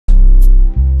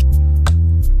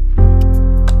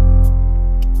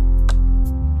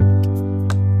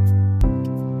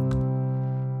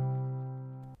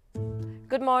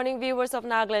Good morning, viewers of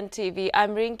Nagaland TV.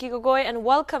 I'm Rinki Gogoi and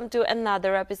welcome to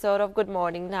another episode of Good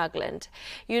Morning Nagaland.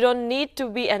 You don't have to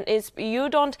be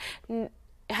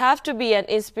an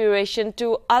inspiration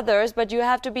to others, but you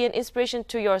have to be an inspiration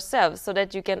to yourself so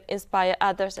that you can inspire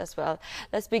others as well.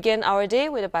 Let's begin our day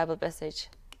with a Bible passage.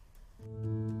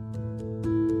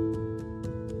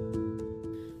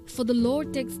 For the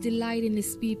Lord takes delight in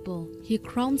his people. He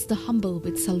crowns the humble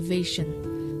with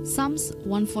salvation. Psalms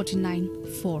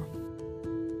 149:4.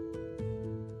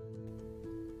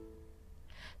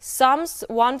 Psalms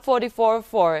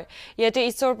 144:4. Yete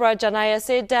Isor pra janaya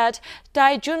say that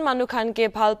tai jun manukhan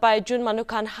ke bhal pai, jun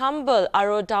manukhan humble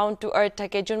aro down to earth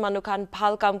thake, jun manukhan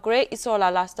bhal kam kore Isor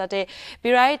la lastate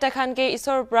birai takhan ke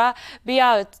Isor pra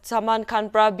biya saman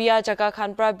khan pra biya jaga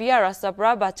khan pra biya rasta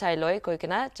pra bachai loi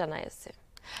koikena janaya se.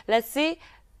 Let's see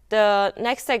the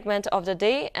next segment of the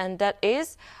day, and that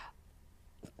is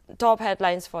top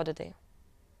headlines for the day.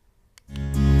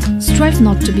 Strive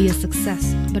not to be a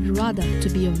success, but rather to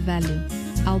be of value.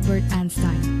 Albert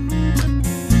Einstein.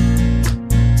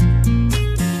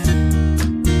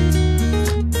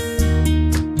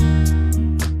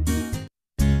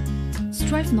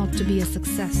 Strive not to be a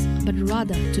success, but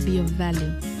rather to be of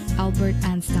value. Albert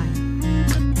Einstein.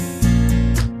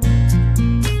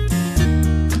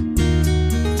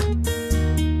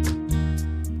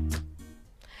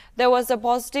 There was a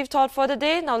positive thought for the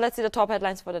day. Now let's see the top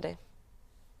headlines for the day.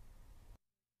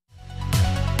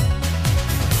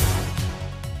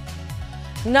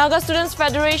 Naga Students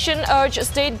Federation urged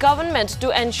state government to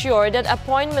ensure that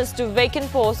appointments to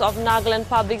vacant posts of Nagaland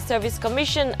Public Service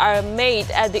Commission are made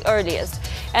at the earliest.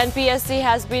 NPSC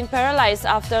has been paralyzed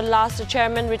after last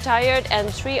chairman retired and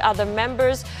 3 other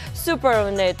members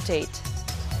superannuated.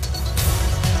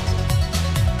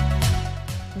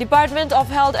 Department of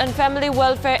Health and Family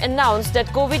Welfare announced that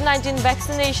COVID-19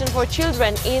 vaccination for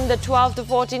children in the 12 to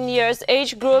 14 years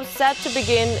age group set to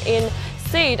begin in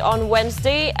state on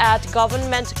Wednesday at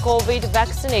government COVID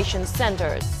vaccination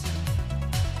centers.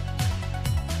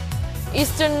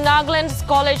 Eastern Nagaland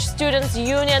College Students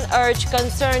Union urged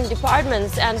concerned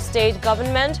departments and state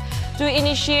government to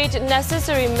initiate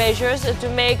necessary measures to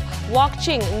make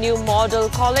Wakching New Model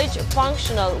College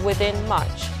functional within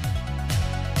March.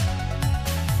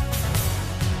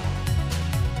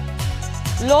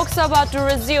 Lok Sabha to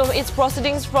resume its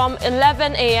proceedings from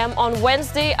 11 a.m. on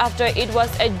Wednesday after it was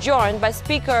adjourned by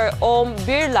Speaker Om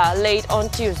Birla late on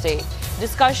Tuesday.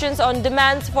 Discussions on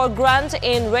demands for grant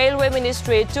in Railway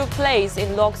Ministry took place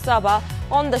in Lok Sabha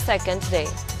on the second day.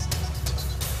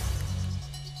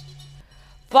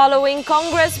 Following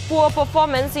Congress' poor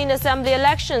performance in assembly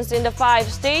elections in the 5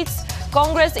 states,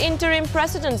 Congress Interim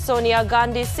President Sonia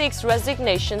Gandhi seeks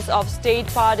resignations of state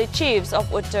party chiefs of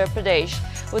Uttar Pradesh,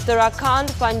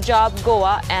 Uttarakhand, Punjab,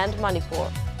 Goa and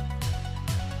Manipur.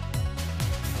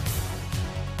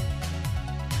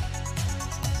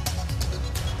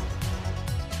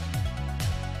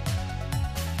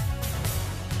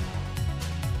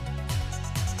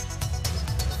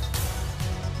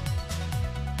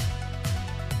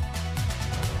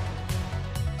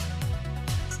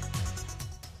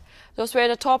 Those were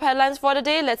the top headlines for the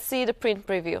day. Let's see the print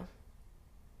preview.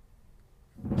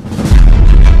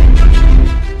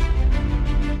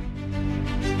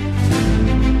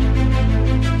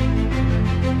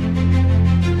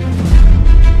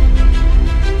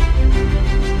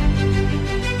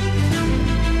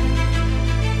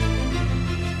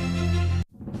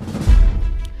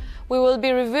 We will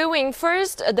be reviewing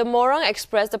first the Morang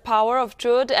Express, the Power of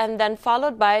Truth, and then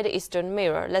followed by the Eastern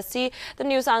Mirror. Let's see the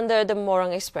news under the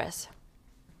Morang Express.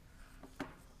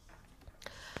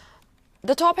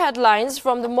 The top headlines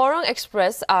from the Morang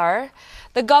Express are: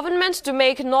 the government to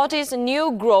make notice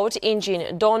new growth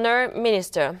engine, donor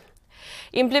minister.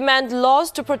 Implement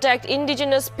laws to protect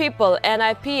indigenous people,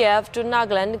 NIPF to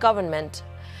Nagaland government.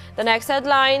 The next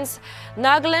headlines: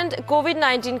 Nagaland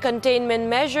COVID-19 containment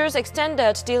measures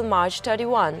extended till March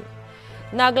 31.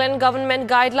 Nagaland government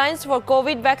guidelines for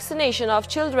COVID vaccination of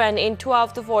children in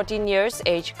 12 to 14 years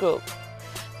age group.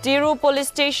 Tiru police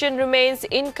station remains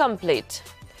incomplete.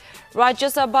 Rajya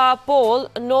Sabha poll,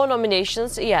 no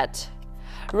nominations yet.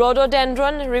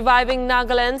 Rhododendron reviving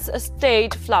Nagaland's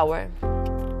state flower.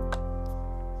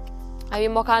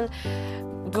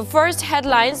 The first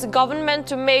headlines: government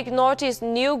to make notice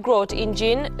new growth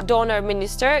engine, donor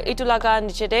minister. Itulaga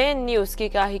nichede news ki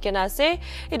kahikena se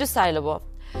itu sailabo.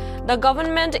 The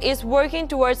government is working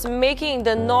towards making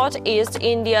the Northeast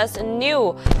India's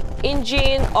new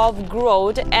engine of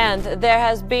growth, and there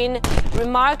has been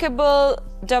remarkable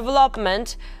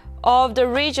development of the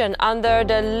region under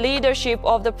the leadership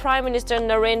of the Prime Minister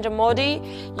Narendra Modi,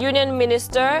 Union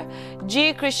Minister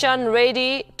G. Krishan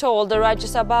Reddy told the Rajya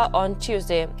Sabha on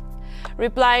Tuesday.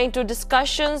 Replying to a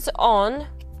discussion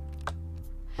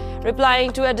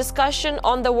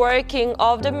on the working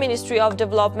of the Ministry of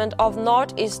Development of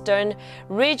Northeastern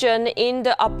Region in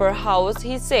the Upper House,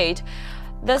 he said,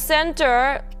 the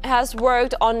center has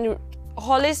worked on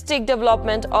holistic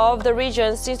development of the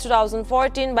region since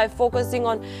 2014 by focusing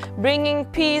on bringing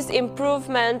peace,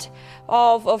 improvement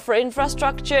of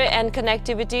infrastructure and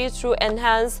connectivity through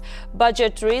enhanced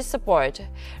budgetary support.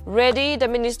 Reddy, the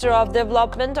Minister of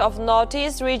Development of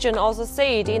Northeast region, also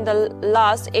said in the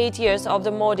last 8 years of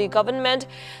the Modi government,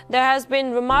 there has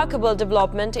been remarkable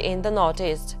development in the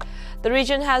Northeast. The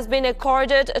region has been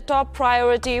accorded a top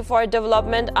priority for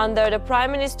development under the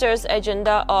Prime Minister's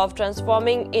agenda of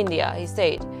transforming India, he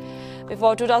said.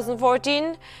 Before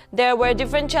 2014, there were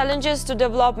different challenges to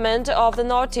development of the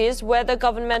Northeast where the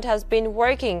government has been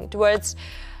working towards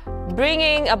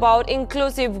bringing about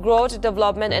inclusive growth,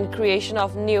 development and creation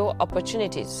of new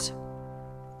opportunities.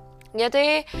 Yet,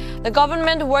 the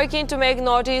government working to make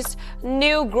Northeast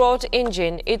new growth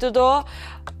engine. Ito do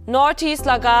Northeast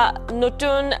laga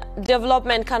nutun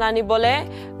development kanani bole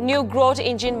new growth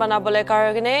engine banabole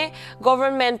karone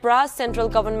government pra central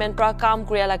government pra kam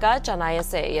kriya laga janai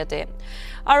ase yate.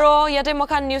 Aro yate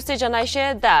mokhan news te janai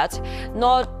she that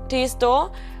Northeast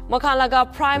do mokhan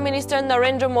laga Prime Minister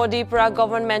Narendra Modi pra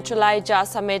government chulai ja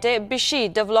samete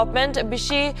bishi development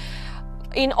bishi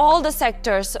in all the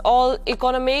sectors, all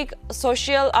economic,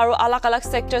 social, aru alak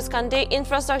sectors kante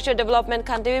infrastructure development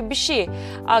kante bishi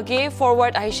age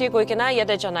forward ahishe koikena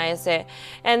yate janai ase.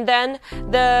 And then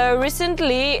the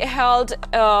recently held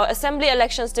assembly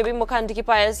elections to be mukhan dikhi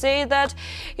pai ase that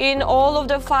in all of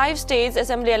the 5 states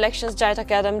assembly elections jai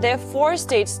thakadam there 4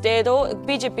 states they do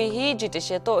BJP hi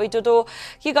jitishe to itu to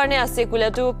ki karne ase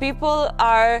kule to people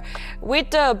are with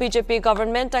the BJP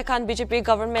government takan BJP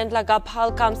government laga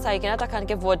bhal kam sai kena takan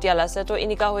ke vote diala ase to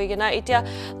inika hoigena itia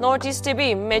Northeast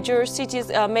TV major cities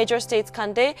major states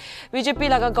kante BJP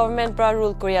laga government pra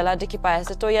rule kuriala dikhi pai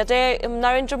ase to yate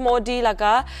Narendra Modi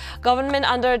laga government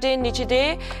under the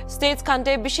nichide states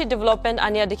kante bishi development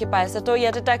ania dikhi pai ase to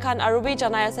yate ta khan arubi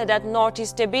janai ase that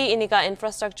Northeast TV inika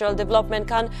infrastructural development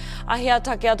khan ahia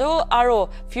thakya to aro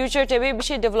future TV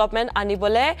bishi development ani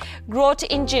bole growth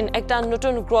engine ekta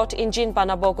nutun growth engine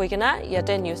banabo koikena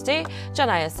yate news te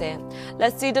janai ase.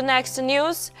 Let's see the next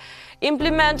news.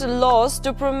 Implement laws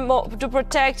to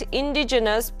protect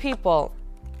indigenous people.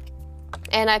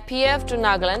 NIPF to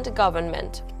Nagaland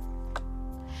government.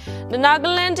 The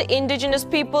Nagaland Indigenous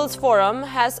Peoples Forum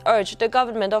has urged the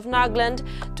government of Nagaland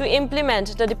to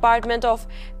implement the Department of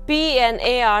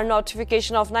PNAR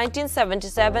notification of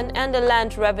 1977 and the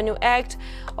Land Revenue Act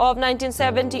of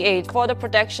 1978 for the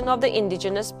protection of the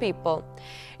indigenous people.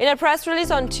 In a press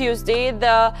release on Tuesday,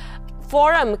 the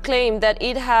forum claimed that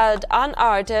it had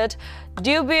unearthed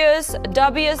dubious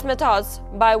methods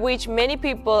by which many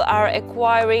people are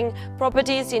acquiring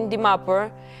properties in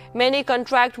Dimapur. Many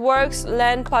contract works,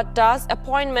 land pattas,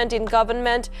 appointment in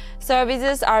government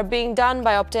services are being done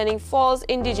by obtaining false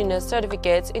indigenous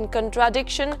certificates in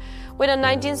contradiction with a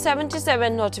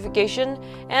 1977 notification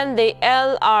and the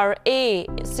LRA,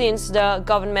 since the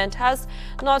government has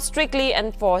not strictly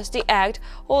enforced the act,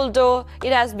 although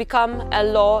it has become a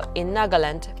law in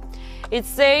Nagaland. It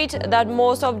said that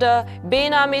most of the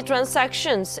Benami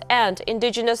transactions and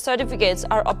indigenous certificates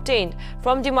are obtained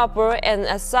from Dimapur and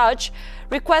as such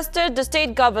requested the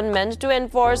state government to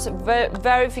enforce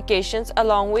verifications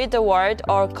along with the ward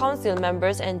or council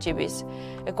members and GBs.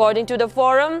 According to the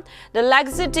forum, the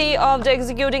laxity of the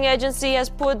executing agency has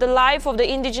put the life of the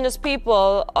indigenous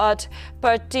people at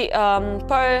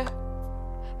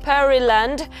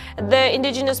Periland. The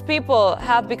indigenous people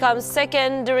have become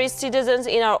secondary citizens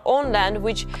in our own land,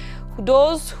 which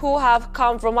those who have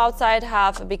come from outside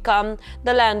have become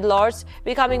the landlords,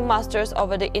 becoming masters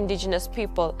over the indigenous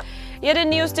people. Yet a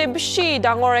news te bishi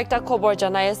dangor ekta khobor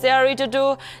janai ase ari to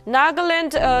do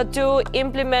Nagaland to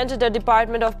implement the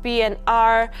Department of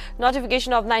PNR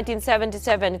notification of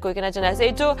 1977 koikena janai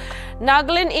ase to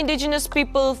Nagaland Indigenous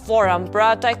People Forum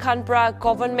pra tai khan pra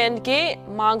government ke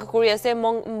mang kori ase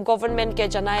government ke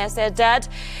janai ase that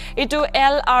itu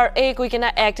LRA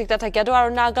koikena act ekta thakya to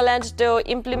aru Nagaland to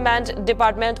implement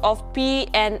Department of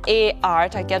PNAR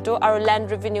thakya to aru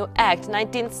Land Revenue Act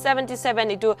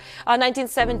 1977 itu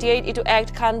 1978 itu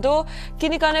act khan do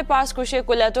kini kane pass kurishe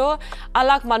kola to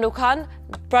alak manu khan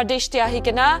Pradesh te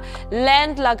ahikena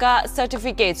land laga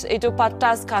certificates itu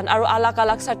pattas khan aru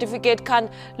alak certificate khan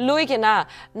lui kena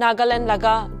Nagaland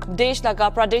laga desh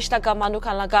laga Pradesh laga manu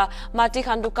khan laga mati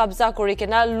khan tu kabza kori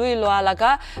kena lui loa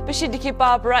laga bishi dikhi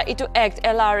pa pra itu act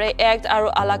LRA act aru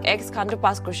alak acts khan tu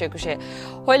pass kushe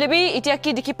hoilebi itia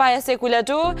ki dikhi pai ase kula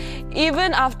tu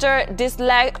even after these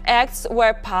acts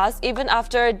were passed, even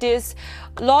after these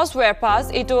laws were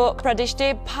passed, ito Pradesh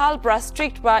te phal pra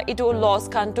strict pra ito laws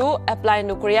khan tu apply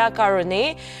nukriya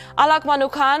karone alak manu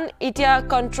khan itia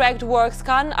contract works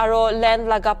khan aro land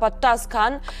laga pattas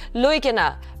khan loi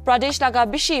kena Pradesh laga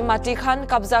bishi mati khan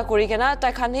kabza kori kena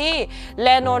ta khan hi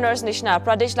land owners nishna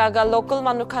Pradesh laga local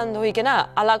manu khan hoi kena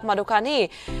alak manu khan hi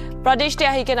Pradesh te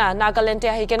ahi kena Nagaland te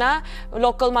ahi kena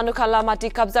local manu khan la mati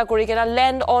kabza kori kena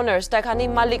land owners ta khan hi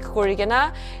malik kori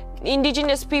kena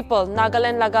indigenous people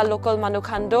Nagaland laga local manu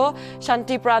khan do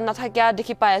shanti pra nathakya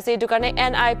dikhi pai ase etu karne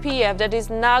NIPF that is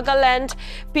Nagaland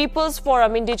People's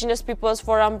Forum Indigenous People's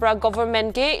Forum pra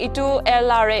government ke itu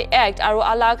LRA act aru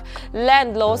alak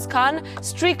land laws khan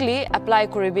strictly apply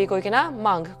koribi koikena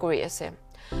mang kori ase.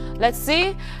 Let's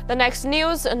see the next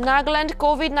news. Nagaland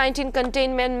COVID-19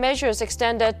 containment measures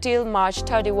extended till March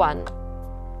 31.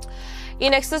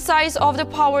 In exercise of the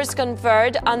powers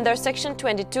conferred under Section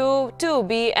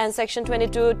 22(2)(b) and Section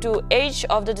 22(2)(h)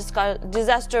 of the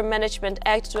Disaster Management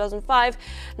Act 2005,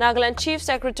 Nagaland Chief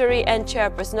Secretary and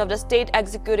Chairperson of the State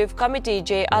Executive Committee,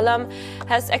 J. Alam,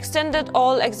 has extended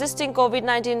all existing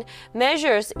COVID-19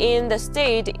 measures in the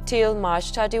state till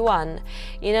March 31.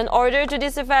 In an order to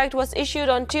this effect was issued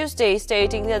on Tuesday,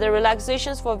 stating that the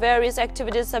relaxations for various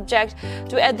activities subject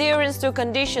to adherence to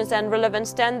conditions and relevant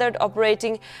standard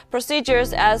operating procedures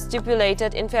as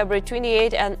stipulated in February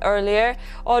 28 and earlier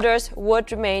orders would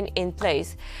remain in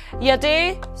place.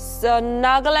 Yate,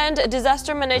 Nagaland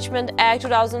Disaster Management Act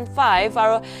 2005,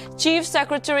 our Chief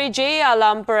Secretary J.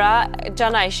 Alampara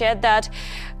Janai said that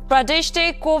Pradesh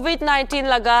te COVID-19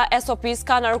 laga SOPs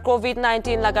khan aru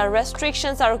COVID-19 laga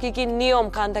restrictions aru kiki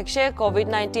niyom khan thakse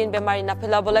COVID-19 bemari na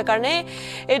philabole karne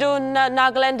edu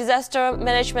Nagaland Disaster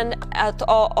Management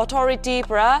Authority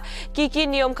pra kiki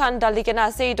niyom khan dalikena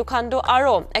ase edu khan do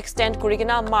aro extend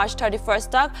kurikena March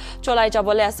 31st tak cholai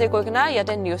jabole ase koikena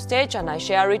yate news te janai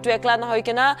she aru etu ekla na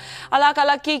hoikena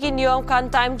alak kiki niyom khan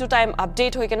time to time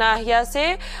update hoikena hi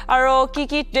ase aru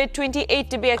kiki date 28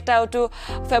 to be ekta to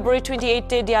February 28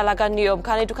 te dia laga niyom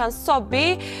khan etu khan sob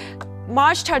bi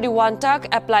March 31 tak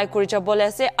apply kuri jabole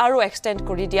ase aru extend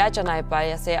kuri dia janai pai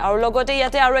ase aru logote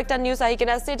yate aru ekta news ahi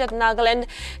kena ase that Nagaland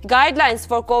guidelines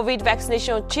for COVID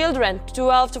vaccination of children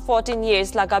 12 to 14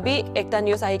 years laga bi ekta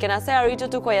news ahi kena ase aru itu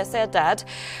to koi ase that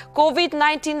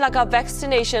COVID-19 laga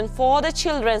vaccination for the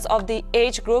children of the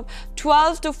age group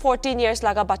 12 to 14 years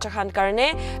laga bacha khan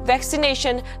karne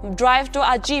vaccination drive to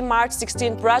aji March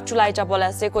 16 pra July jabole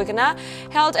ase koi kena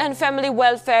Health and Family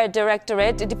Welfare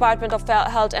Directorate Department of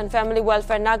Health and Family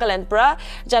Welfare Nagaland pra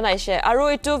janai she aru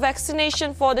itu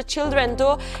vaccination for the children to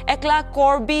ekla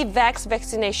Corbevax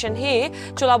vaccination hi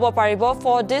chulabo paribo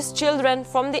for these children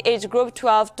from the age group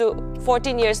 12 to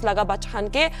 14 years laga bachan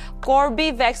ke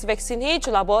Corbevax vaccine hi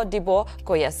chulabo dibo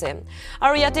koi ase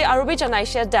aru yate aru bi janai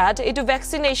she that itu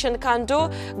vaccination khan to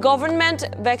government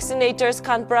vaccinators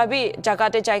khan pra bi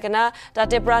jagate jaikena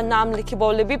tate pra naam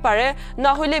likhibo le bi pare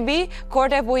na hole bi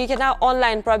court e bohi kena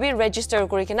online pra bi register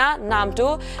kori kena naam to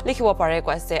likhibo pare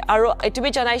koise aru etu bi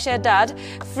janai she that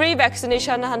free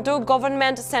vaccination hantu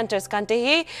government centers kante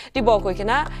hi dibo koi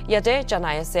kena yate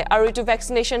janai ase aru etu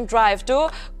vaccination drive to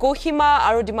Kohima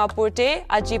aru Dimapur te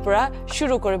aji pura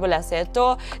shuru koribole ase to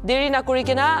deri na kori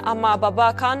kena ama baba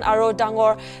khan aru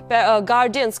dangor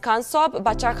guardians khan sob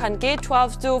bacha khan ke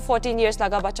 12 to 14 years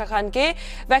laga bacha khan ke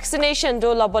vaccination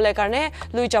do labole karne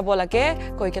lui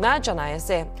jabolake koi kena janai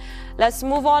ase. Let's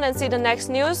move on and see the next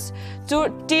news.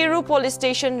 Tiru police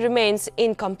station remains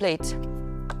incomplete.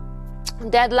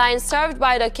 Deadline served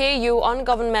by the KU on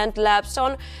government lapsed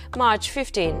on March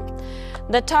 15.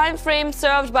 The time frame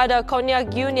served by the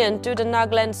Konyak Union to the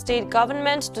Nagaland state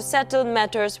government to settle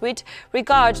matters with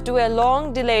regard to a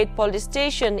long-delayed police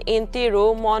station in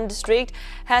Tiru, Mon district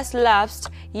has lapsed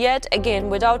yet again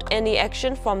without any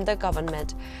action from the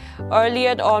government.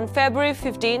 Earlier on February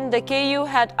 15, the KU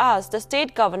had asked the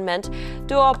state government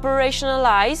to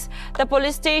operationalize the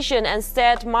police station and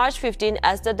set March 15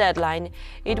 as the deadline.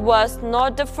 It was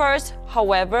not the first,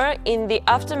 however, in the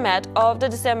aftermath of the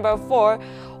December 4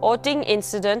 outing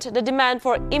incident, the demand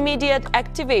for immediate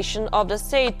activation of the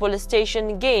state police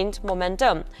station gained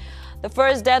momentum. The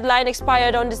first deadline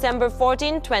expired on December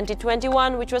 14,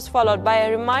 2021, which was followed by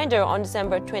a reminder on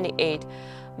December 28.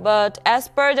 But as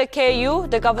per the KU,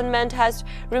 the government has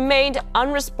remained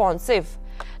unresponsive.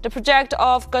 The project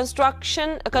of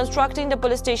constructing the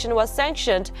police station was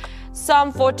sanctioned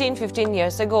some 14-15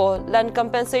 years ago. Land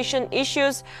compensation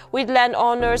issues with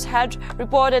landowners had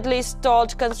reportedly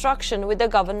stalled construction, with the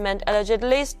government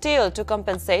allegedly still to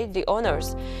compensate the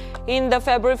owners. In the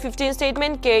February 15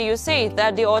 statement, KU said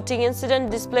that the Oting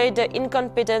incident displayed the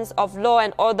incompetence of law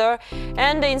and order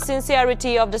and the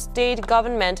insincerity of the state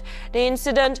government. The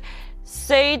incident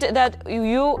said that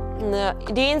the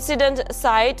incident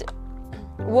site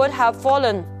would have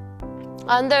fallen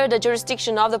under the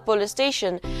jurisdiction of the police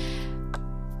station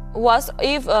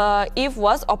if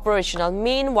was operational.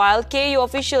 Meanwhile, KU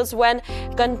officials, when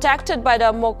contacted by the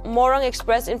Morang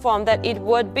Express, informed that it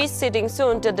would be sitting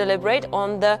soon to deliberate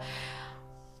on the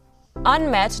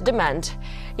unmet demand.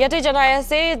 Yate janaya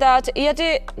say that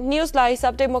yate news la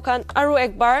hisab te mokan aru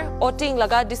ekbar Oting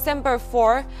laga December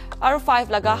 4 aru 5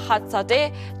 laga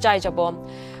hatsate jai jabo.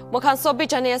 Mokhan sobi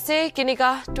janaya say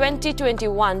kinika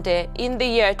 2021 de in the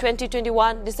year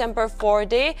 2021 December 4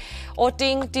 de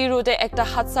Oting tiru de ekta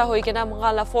hatsa hoi kena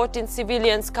mangala 14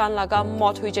 civilians kan laga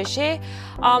mot hui jeshe.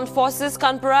 Armed forces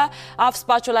kan pura afs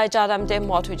pachulai jadam de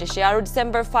mot hui jeshe. Aru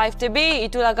December 5 de bi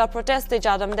itu laga protest de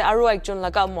jadam de aru ekjon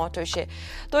laga mot hui she.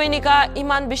 To inika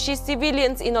iman bishi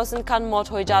civilians innocent kan mot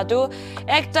hui jadu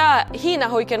ekta hi na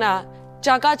hoi kena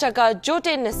jaga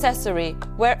jote necessary,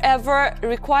 wherever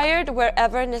required,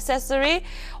 wherever necessary.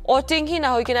 Oting hi na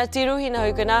hoi kena tiru hi na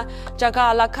hoi kena jaga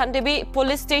ala khandebi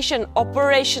police station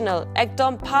operational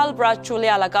ekdom phal bra chule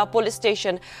alaga police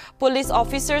station. Police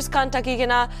officers kan taki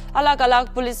kena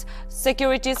alag police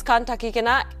securities kan taki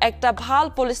kena ekta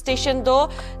bhal police station do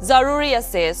zaruri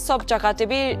ase sob jaga te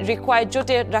bi required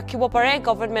jote rakhibo pare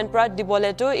government pra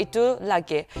dibole to itu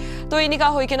lage. To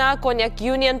inika hoi kena Konyak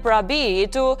Union pra bi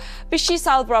itu pishi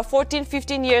sal pra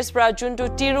 14-15 years pra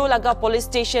juntu tiru laga police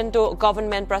station to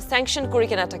government pra sanction kuri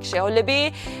kena takshe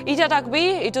holebi ita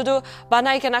takbi itu to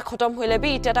banai kena khotom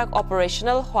holebi ita tak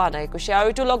operational hwa nai kushe aru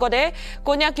itu logode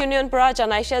Konyak Union pra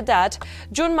janaise that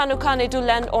jun manukhan itu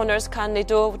land owners khan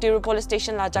itu tiru police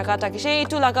station la jaga takishe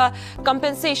itu laga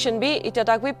compensation bi ita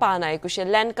takbi pa nai kushe.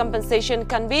 Land compensation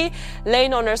kan bi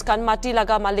land owners kan mati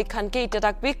laga malik khan ke ita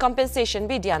takbi compensation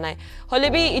bi dia nai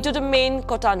holebi itu to main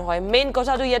kota hoy. Main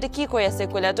kota to yate ki koi ase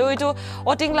kola to itu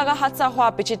Oting laga hatsa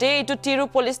hwa pichite itu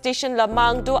tiru police station la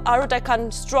mang to aru ta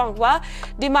kan strong wa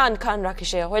demand kan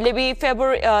rakhishe holebi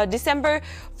February December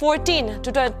 14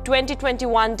 to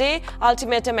 2021 day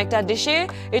ultimatum ekta dishe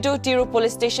itu tiru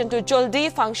police station to joldi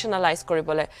functionalize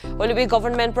koribole holebi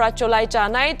government pra cholai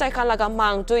janai ta kan laga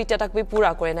mang to ita takbi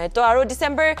pura kore nai to aru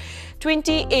December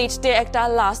 28 day ekta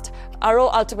last aru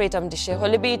ultimatum dishe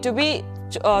holebi to be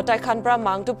Taikan pra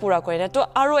mang to pura kore to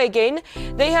aru again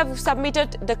they have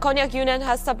submitted, the Konyak Union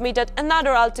has submitted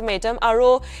another ultimatum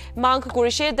aru mang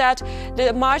kurishe that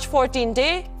the March 14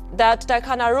 day that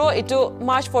Taikan aru itu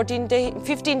March 14 day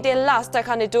 15 day last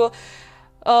Taikan itu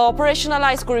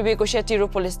operationalize koribi kushe tiru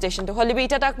police station to holibi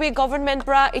ita takbi government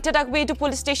pra ita takbi to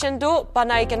police station to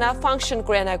banai kena function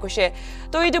kore na kushe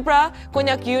to itu pra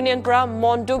Konyak Union pra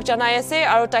monduk janai ase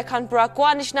aru Taikan pra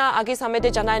kwa nishna agi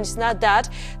samete janai nishna that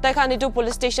Taikan itu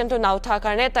police station to na utha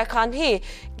karne Taikan hi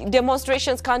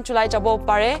demonstrations kan chulai jabo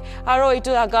pare aru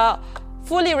itu aga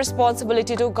fully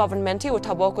responsibility to government hi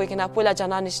uthabo koi kena pula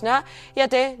jana nishna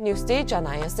yate news te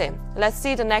janai ase. Let's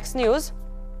see the next news.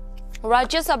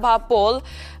 Rajya Sabha poll,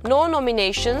 no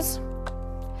nominations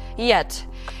yet.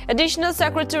 Additional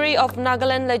Secretary of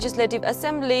Nagaland Legislative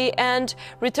Assembly and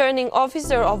returning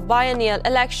officer of biennial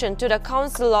election to the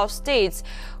Council of States,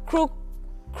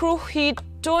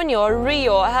 Kruhitonio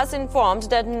Rio, has informed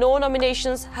that no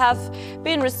nominations have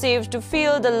been received to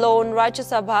fill the lone Rajya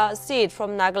Sabha seat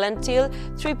from Nagaland till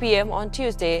 3 p.m. on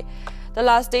Tuesday. The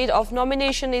last date of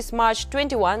nomination is March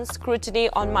 21, scrutiny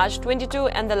on March 22,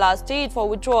 and the last date for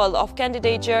withdrawal of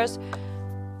candidatures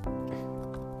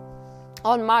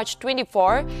on March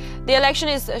 24. The election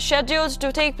is scheduled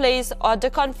to take place at the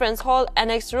conference hall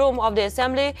annex room of the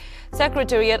Assembly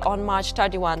Secretariat on March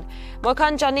 31.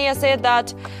 Mokan Jania said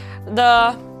that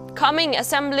the coming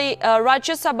Assembly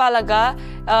Rajya Sabha laga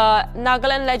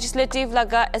Nagaland Legislative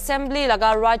laga Assembly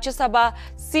laga Rajya Sabha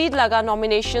seat laga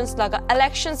nominations laga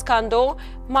elections kando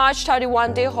March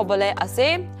 31 day hobole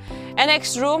ase.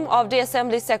 Annex room of the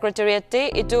Assembly Secretariat te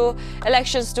itu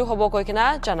elections to hobo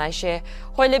koikina janaishe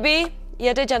hoilebi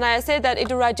yate janai ase that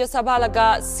itu Rajya Sabha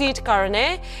laga seat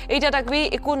karone eta takbi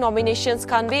iku nominations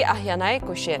kan bi ahyanai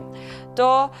kushe.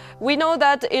 So we know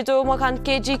that itu makan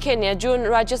KG Kenya June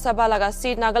Rajya Sabha laga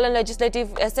seat Nagaland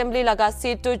Legislative Assembly laga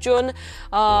seat to June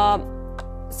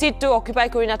seat to occupy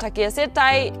korina thaki ase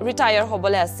tai retire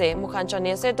hobole ase mukhan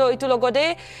chani ase to itu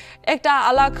logode ekta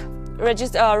alag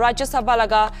Rajya Sabha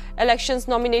laga elections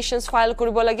nominations file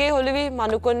koribo lage holibi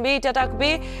manukon bi tatak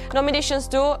bi nominations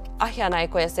to ahya nai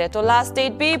koi ase to last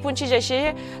date bi punchi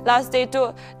jaise last date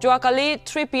to joakali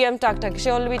 3 pm tak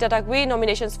se holibi tatak bi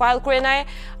nominations file kore nai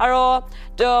aro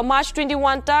March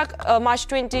 21 tak March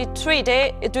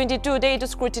 22 day to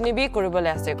scrutiny bi koribo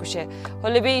le ase kushe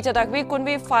holibi tatak bi kun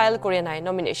bi file kore nai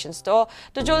nominations to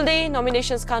joldi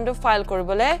nominations kan do file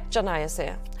koribo le janai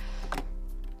ase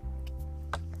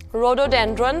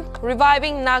Rhododendron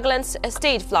reviving Nagaland's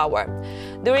state flower.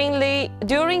 During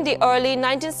the early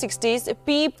 1960s,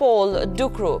 P. Paul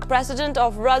Dukru, president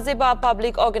of Raziba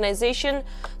Public Organization,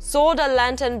 sowed a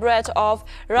lantern bed of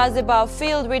Raziba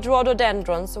filled with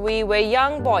rhododendrons. We were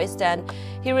young boys then,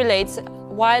 he relates,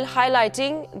 while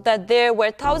highlighting that there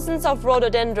were thousands of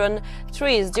rhododendron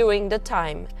trees during the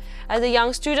time. As a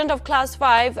young student of class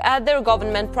 5 at their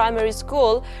government primary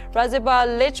school, Raziba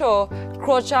Leto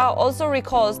Krocha also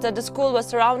recalls that the school was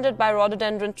surrounded by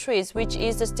rhododendron trees, which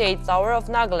is the state flower of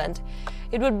Nagaland.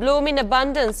 It would bloom in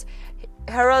abundance,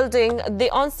 heralding the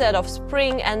onset of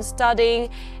spring, and studying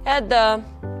at the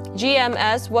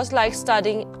GMS was like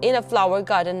studying in a flower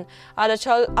garden. Other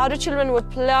children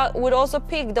would also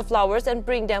pick the flowers and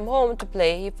bring them home to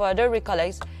play, he further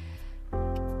recollects.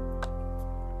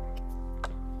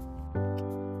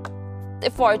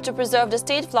 Effort to preserve the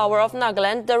state flower of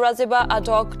Nagaland, the Raziba Ad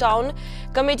hoc Town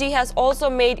Committee has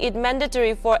also made it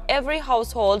mandatory for every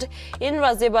household in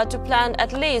Raziba to plant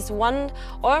at least one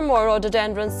or more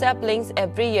rhododendron saplings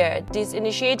every year. This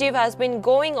initiative has been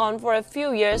going on for a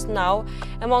few years now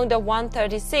among the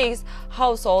 136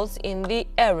 households in the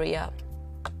area.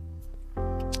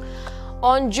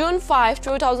 On June 5,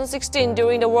 2016,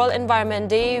 during the World Environment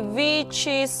Day,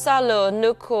 Vichisalo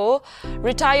Nuku,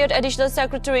 retired Additional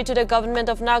Secretary to the Government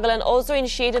of Nagaland, also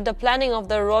initiated the planting of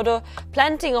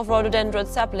rhododendron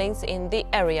saplings in the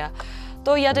area.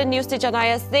 To yate news ti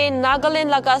janai ase Nagaland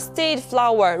laga state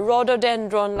flower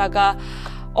rhododendron laga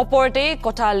oporte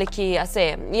kota likhi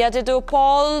ase yate to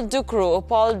Paul Dukru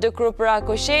pra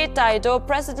koshe tai do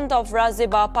president of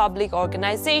Raziba Public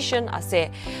Organization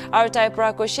ase ar tai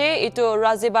pra koshe itu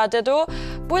Raziba te do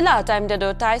pula time te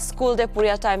do tai school de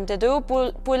puria time te do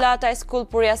pula tai school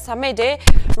puria same de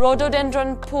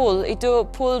rhododendron pool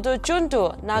itu pool to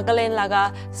chuntu Nagaland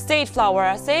laga state flower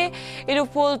ase itu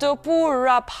pool to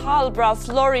pura phal bra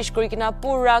flourish kurikina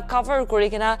pura cover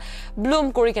kurikina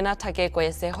bloom kurikina thake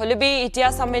koise holibi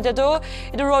itia samete to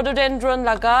itu rhododendron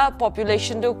laga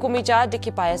population to kumija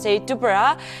dikhi pai ase itu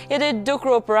pra yete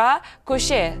dukro pra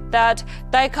kushe that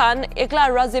tai khan ekla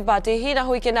Raziba te hi na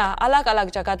hoikena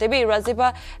alag jaga te bi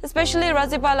Raziba especially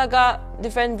Raziba laga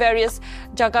different various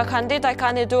jaga khan de tai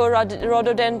khan itu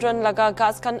rhododendron laga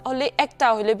gas khan only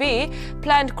ekta hole bi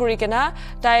plant kurikena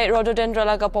tai rhododendron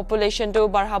laga population to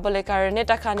barhabole karone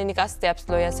ta khan inika steps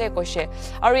loi ase koshe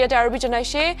aru yate arbi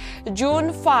janaise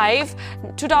June 5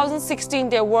 2016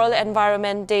 the World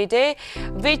Environment Day de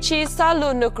Vichi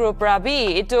Salu Nukru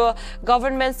Prabi itu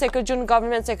government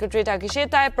secretary takishe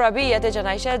tai prabi yate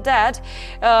janaise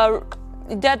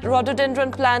that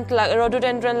rhododendron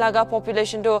laga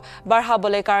population to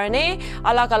barhabole karone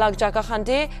alag jaga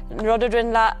khante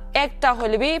rhododendron la ekta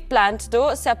holebi plant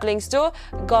to saplings to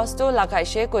gos to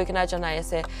lagaise koikena janai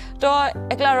ase to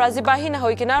ekla Raziba hi na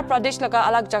hoikena pradesh laga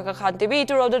alag jaga khante bi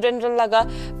to rhododendron laga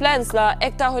plants la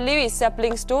ekta holebi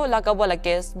saplings to lagabo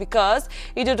lage because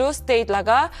itu to state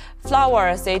laga flower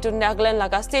ase to Nagaland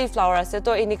laga state flower ase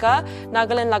to inika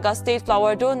Nagaland laga state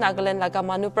flower to Nagaland laga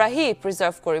manu prahi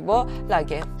preserve koribo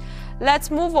lage.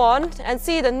 Let's move on and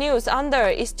see the news under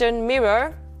Eastern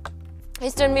Mirror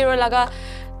laga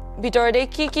bitor de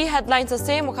ki headlines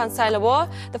ase mokhan sai lobo.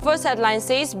 The first headline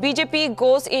says BJP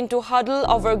goes into huddle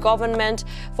over government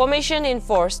formation in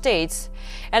 4 states.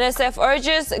 NSF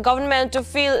urges government to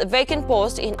fill vacant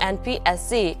post in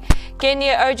NPSC.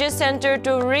 Kenya urges center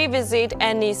to revisit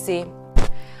NEC.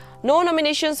 No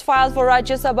nominations filed for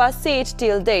Rajya Sabha seat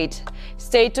till date.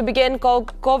 State to begin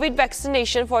COVID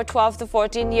vaccination for 12 to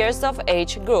 14 years of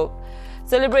age group.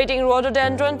 Celebrating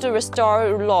rhododendron to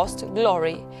restore lost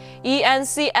glory.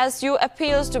 ENCSU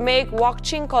appeals to make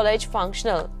Wakching College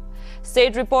functional.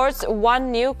 State reports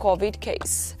 1 new COVID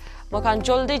case. Makan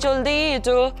joldi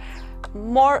to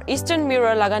more Eastern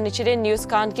Mirror laga nichire news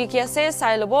kan ki ase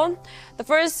sai lobo. The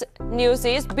first news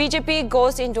is BJP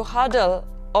goes into huddle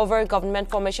over government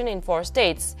formation in 4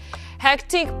 states.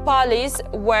 Hectic parleys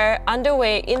were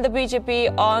underway in the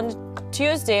BJP on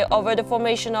Tuesday over the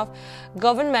formation of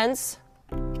governments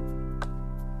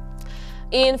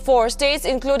in 4 states,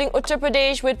 including Uttar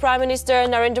Pradesh, with Prime Minister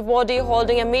Narendra Modi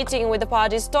holding a meeting with the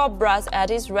party's top brass at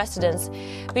his residence.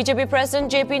 BJP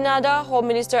President JP Nadda, Home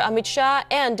Minister Amit Shah,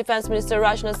 and Defence Minister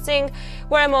Rajnath Singh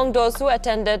were among those who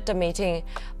attended the meeting.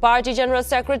 Party General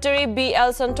Secretary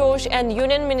B.L. Santosh and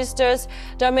Union Ministers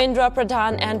Dharmendra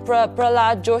Pradhan and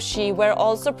Prahlad Joshi were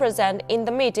also present in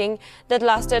the meeting that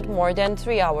lasted more than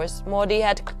 3 hours. Modi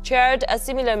had chaired a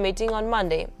similar meeting on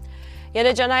Monday.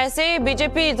 Yada janai ase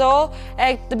BJP do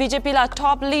BJP la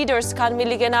top leaders kan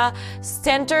miligena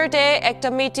center te ekta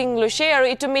meeting lo share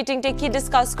itu meeting te ki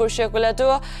discuss kurshe kula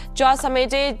to ja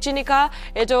samete chinika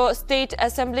eto state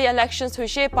assembly elections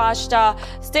hushe 5ta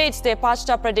states te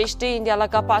 5ta pradesh te India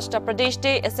laka 5ta pradesh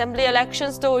te assembly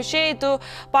elections to hushe to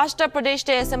 5ta pradesh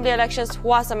te assembly elections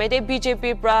hua samete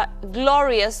BJP pra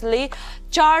gloriously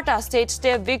 4ta states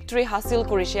te victory hasil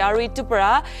kurishe aru itu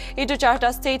pra itu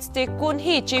 4ta states te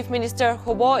kunhi chief minister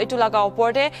hobo itu laga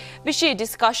oporte bishi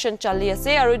discussion chali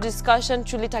ase aru discussion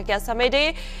chuli thakya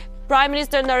samede Prime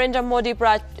Minister Narendra Modi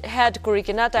pra head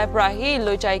kurikena tai pra hi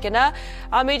lojaikena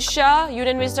Amit Shah,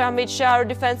 Union Minister Amit Shah aru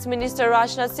Defence Minister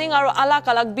Rajnath Singh aru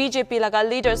alak BJP laga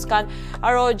leaders kan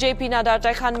aru JP Nadda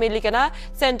tai khan milikena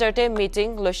center te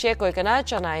meeting loshe koikena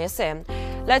chanai ase.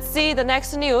 Let's see the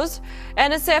next news.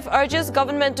 NSF urges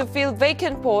government to fill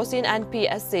vacant posts in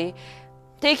NPSC.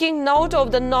 Taking note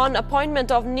of the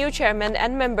non-appointment of new chairmen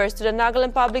and members to the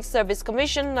Nagaland Public Service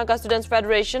Commission, Naga Students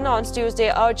Federation on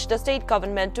Tuesday urged the state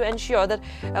government to ensure that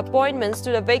appointments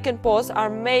to the vacant posts are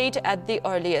made at the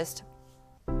earliest.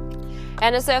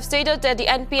 NSF stated that the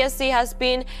NPSC has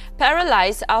been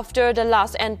paralyzed after the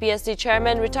last NPSC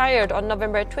chairman retired on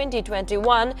November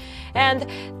 2021 and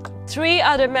three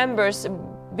other members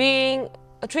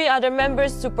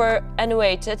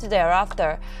superannuated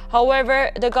thereafter.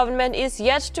 However, the government is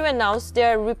yet to announce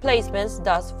their replacements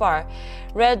thus far.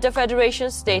 Read the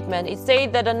Federation's statement. It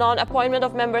said that the non-appointment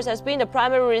of members has been the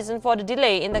primary reason for the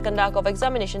delay in the conduct of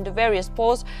examination to various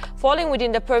posts falling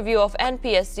within the purview of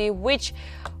NPSC, which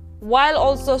while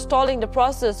also stalling the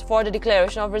process for the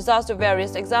declaration of results to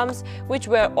various exams which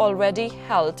were already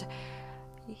held.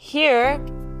 Here,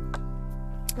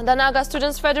 the Naga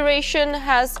Students Federation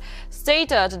has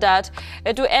stated that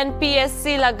to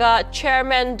NPSC laga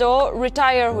chairman do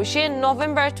retire hushin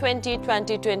November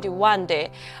 2021 de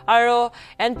aro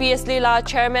NPSC la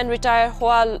chairman retire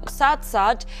hua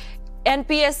sat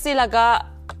NPSC laga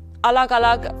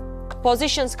alag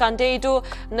positions kante to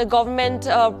the government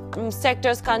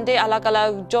sectors kante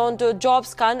alag john to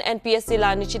jobs kan NPSC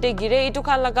la nichite gire itu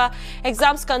khan laga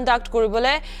exams conduct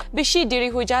koribole bishi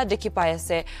diri huja dekhi pai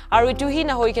ase aru itu hi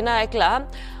na hoikena ekla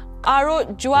aru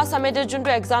jua samete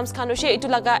junto exams khan hose itu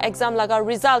laga exam laga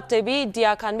result te bi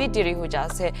dia khan bi diri huja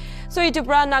ase so itu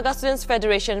pra Naga Students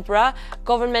Federation pra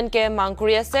government ke mang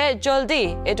kuri ase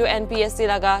jaldi etu NPSC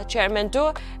laga chairman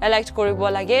to elect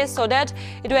koribo lage so that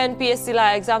etu NPSC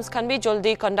la exams khan bi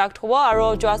jaldi conduct hobo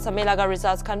aru jua same laga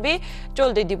results khan bi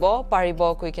jaldi dibo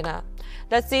paribo kuikena.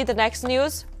 Let's see the next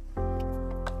news.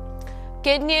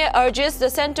 Kenya urges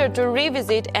the center to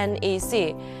revisit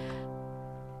NEC.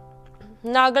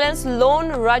 Nagaland's lone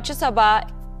Rajya Sabha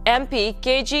MP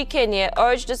KG Kenya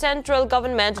urged the central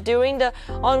government during the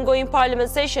ongoing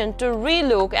parliament session to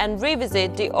relook and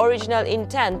revisit the original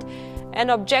intent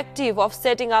and objective of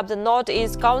setting up the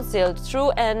North-East Council through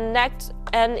an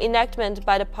enactment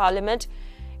by the parliament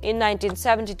in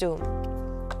 1972.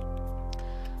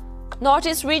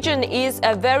 North-East region is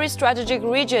a very strategic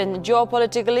region,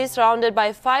 geopolitically surrounded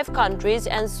by 5 countries,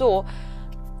 and so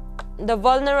the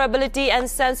vulnerability and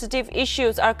sensitive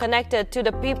issues are connected to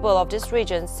the people of this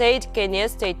region, said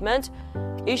Kenya's statement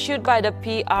issued by the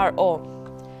PRO.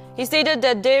 He stated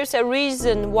that there's a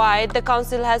reason why the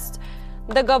council has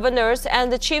the governors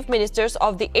and the chief ministers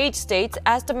of the 8 states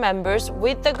as the members,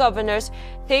 with the governors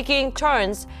taking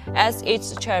turns as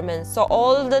its chairmen. So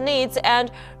all the needs and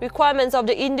requirements of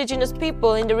the indigenous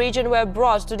people in the region were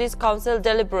brought to this council,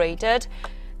 deliberated,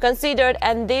 considered,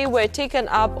 and they were taken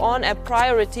up on a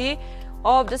priority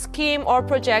of the scheme or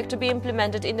project to be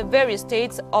implemented in the various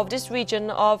states of this region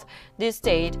of this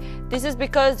state. This is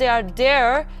because they are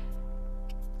there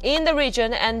in the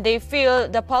region and they feel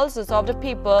the pulses of the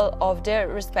people of their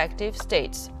respective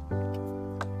states.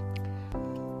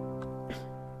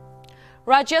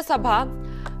 Rajya Sabha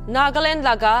Nagaland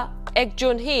laga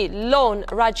Ekjun hi lone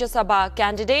Rajya Sabha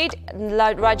candidate,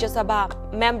 Rajya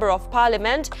Sabha member of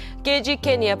parliament KG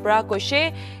Kenya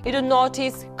Prakoshe idu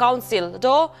North-East Council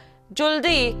do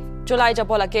juldi July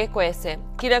jabolake koese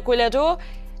kira kule do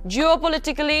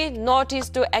geopolitically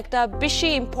North-East to ekta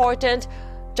bishi important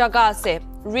jaga se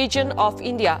region of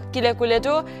India kile kule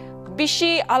do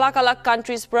bishi alak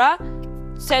countries pra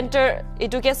center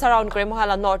itu ke surround kore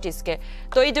mohala north east ke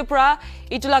to itu pra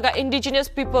itu laga indigenous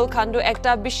people khan do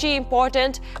ekta bishi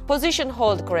important position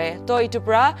hold kore to itu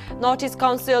pra north east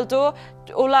council to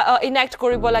enact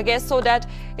koribo lage so that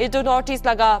itu north east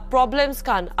laga problems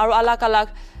khan aru alak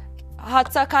alak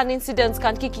hatsa khan incidents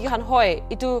khan ki khan hoy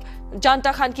itu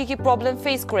janta khan ki problem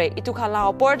face kore itu khan la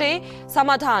opor de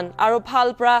samadhan aru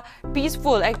bhal pra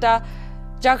peaceful ekta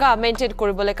jaga maintain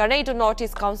koribole karne itu north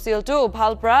east council to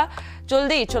bhal pra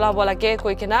joldi cholabo lage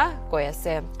koi kena koi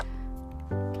ase.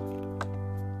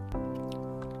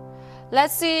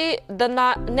 Let's see the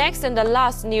next and the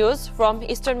last news from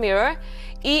Eastern Mirror.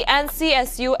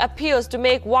 NCSU appeals to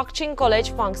make Wakching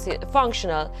College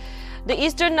functional. The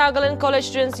Eastern Nagaland College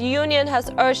Students Union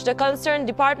has urged the concerned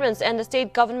departments and the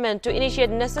state government to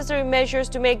initiate necessary measures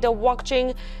to make the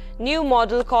Wakching new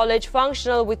model college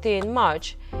functional within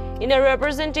March. In a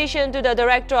representation to the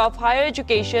Director of Higher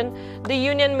Education, the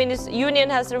union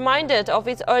has reminded of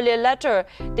its earlier letter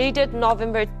dated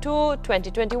November 2,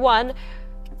 2021,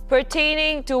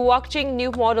 pertaining to Wakching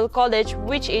New Model College,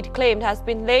 which it claimed has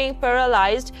been laying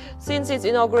paralyzed since its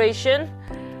inauguration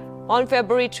on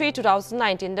February 3,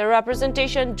 2019. The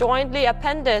representation, jointly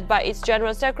appended by its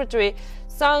General Secretary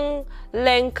Sang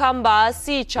Lengkamba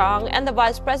Si Chang and the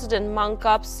Vice President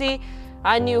Mangkap Si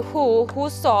Anu who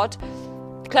sought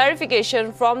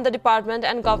clarification from the department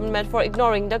and government for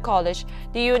ignoring the college.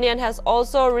 The union has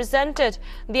also resented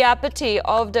the apathy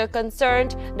of the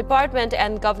concerned department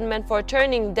and government for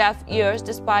turning deaf ears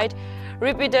despite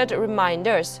repeated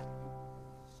reminders.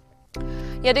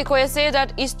 Yadi koi ase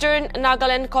that Eastern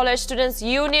Nagaland College Students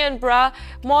Union pra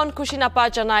mon khushi napa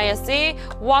janai ase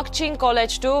Wakching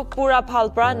College to pura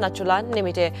bhal pra nachula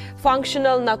nimite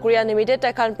functional nakuria nimite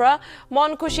takhan pra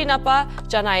mon khushi napa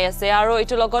janai ase aro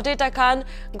itu logote takhan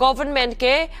government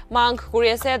ke mang kuri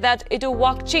ase that itu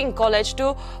Wakching College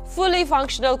to fully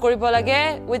functional koribo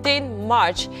lage within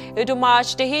March. Itu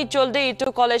March te hi joldi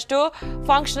itu college to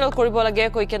functional koribo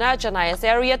lage koi kena janai ase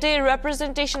aro yate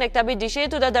representation ekta bi dishe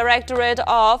to the Directorate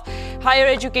of Higher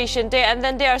Education day, and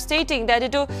then they are stating that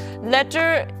it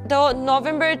letter the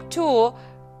November 2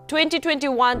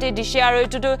 2021 te dishare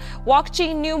to the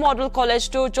Wakching New Model College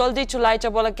to joldi chulai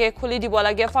chabolage khuli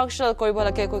dibolage functional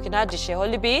koribolage ko kina dishe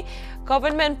holibi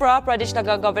government pradesh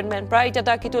laga government pra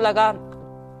itata kitu laga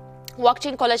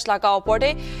Wakching College laga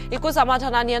oporde iku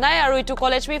samadhana niya nai aru itu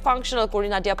college bi functional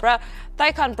korina dia pra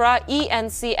tai khan pra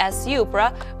NCSU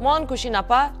pra mon khushi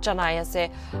napa janai ase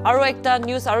aru ekta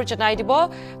news aru janai dibo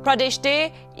pradesh te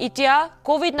itia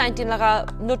COVID-19 laga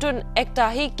notun ekta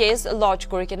hi case lodge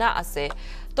korikena ase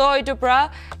to itu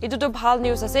pra itu to bhal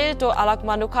news ase to alak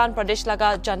manu khan pradesh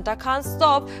laga janta khan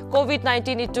stop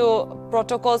COVID-19 itu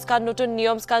protocols kan notun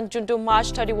niyoms kan juntu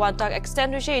March 31 tak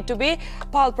extend hoise itu bi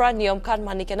bhal pra niyom khan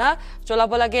manikena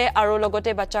cholabo lage aru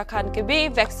logote bacha khan ke bi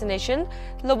vaccination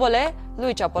lobole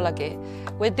lui chabo lage.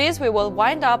 With this we will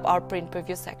wind up our print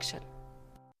preview section.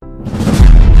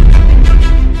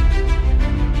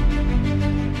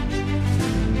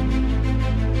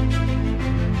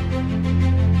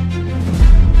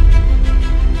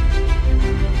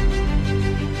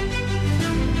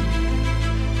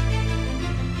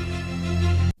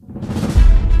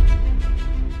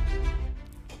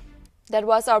 That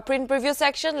was our print preview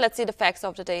section. Let's see the facts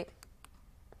of the day.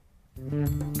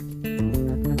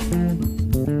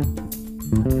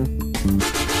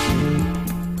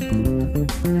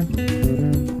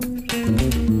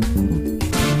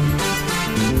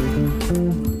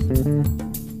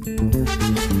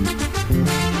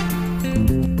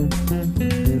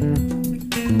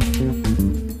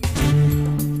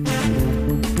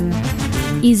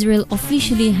 Israel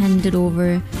officially handed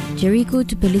over Jericho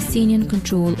to Palestinian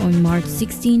control on March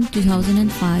 16,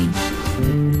 2005.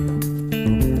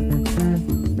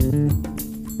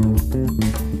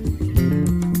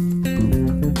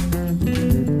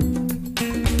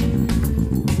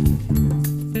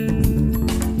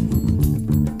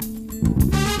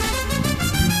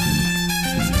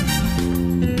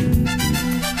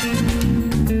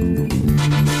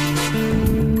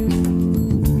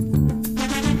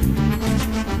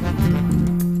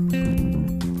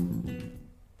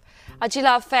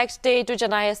 Achila fact day to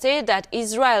janaya say that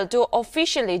Israel to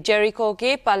officially Jericho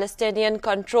ke Palestinian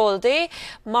control day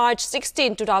March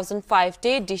 16, 2005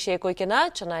 day dishe koi kena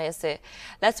janaya say.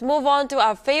 Let's move on to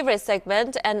our favorite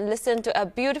segment and listen to a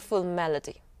beautiful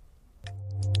melody.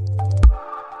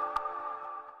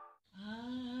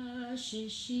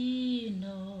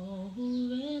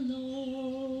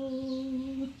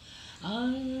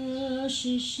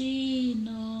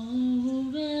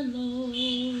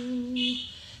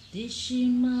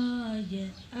 Dishimaya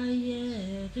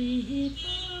ayeri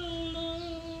polo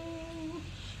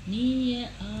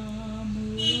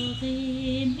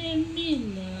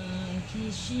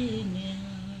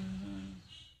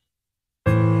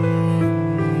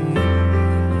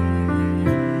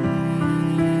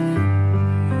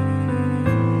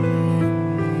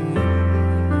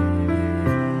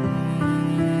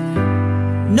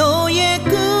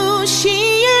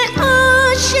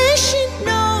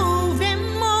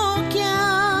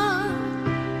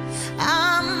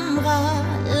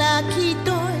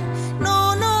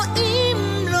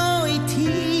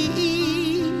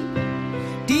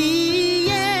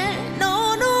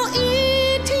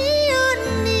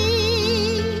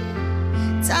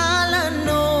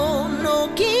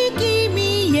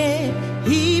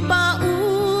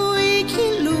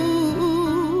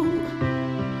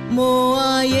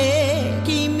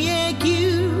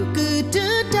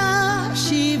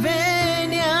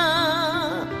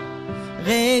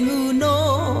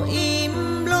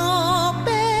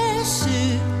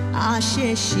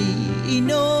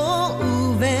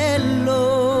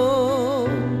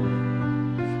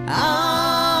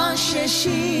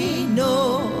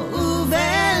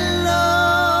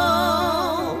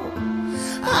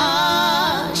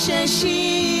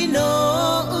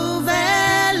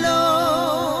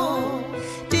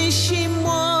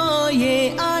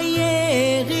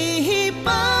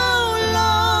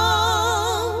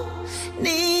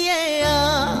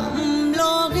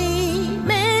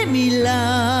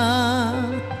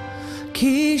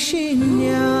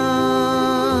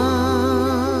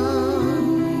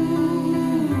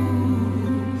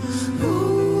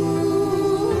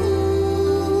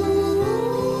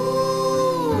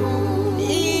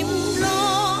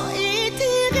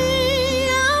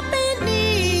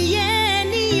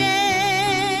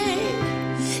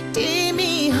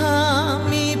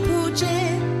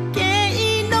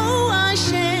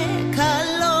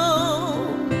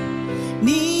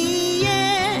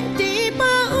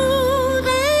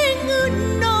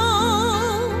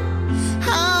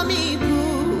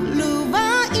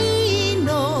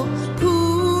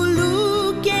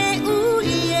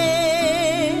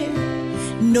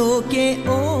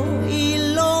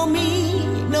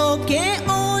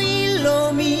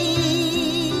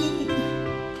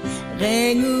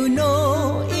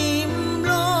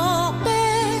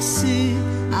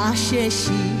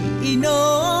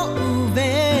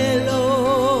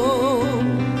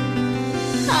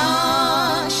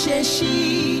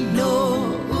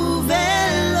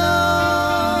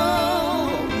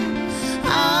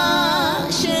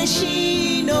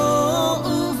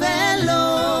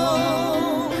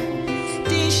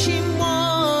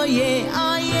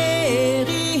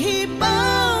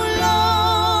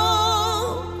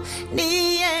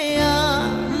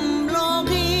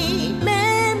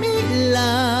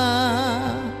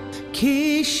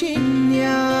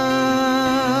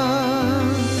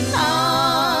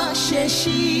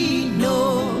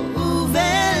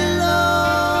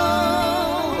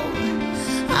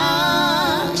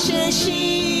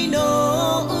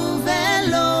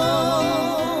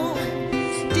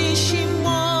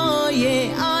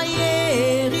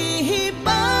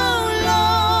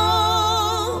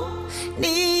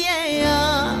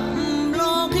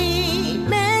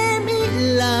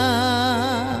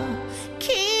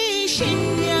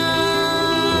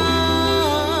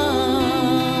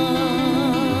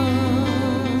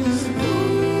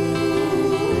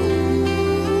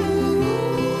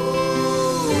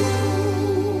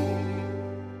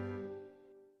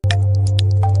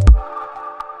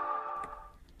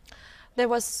That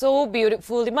was so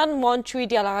beautiful. Iman mon chui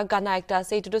dia laga gana ekta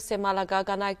ase, itutu sema laga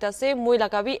gana ekta ase, mui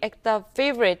laga bi ekta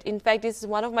favorite. In fact, this is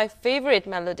one of my favorite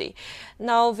melody.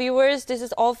 Now, viewers, this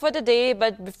is all for the day.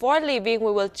 But before leaving,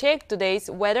 we will check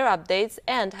today's weather updates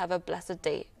and have a blessed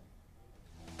day.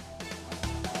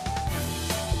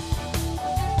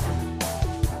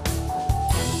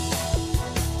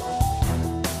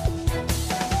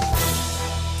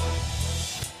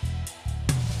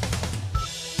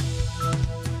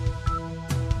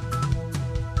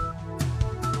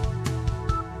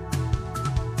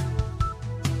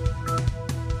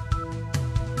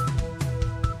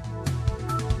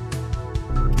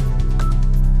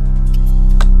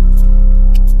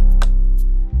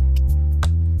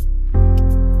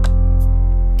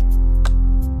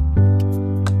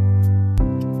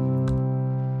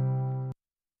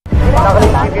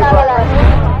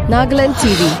 Nagaland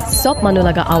TV, Sop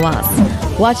Manulaga Awas.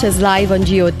 Watch us live on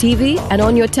Geo TV and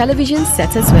on your television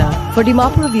sets as well. For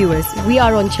Dimapur viewers, we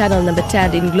are on channel number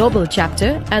 10 in Global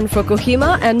Chapter, and for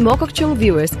Kohima and Mokokchung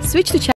viewers, switch to channel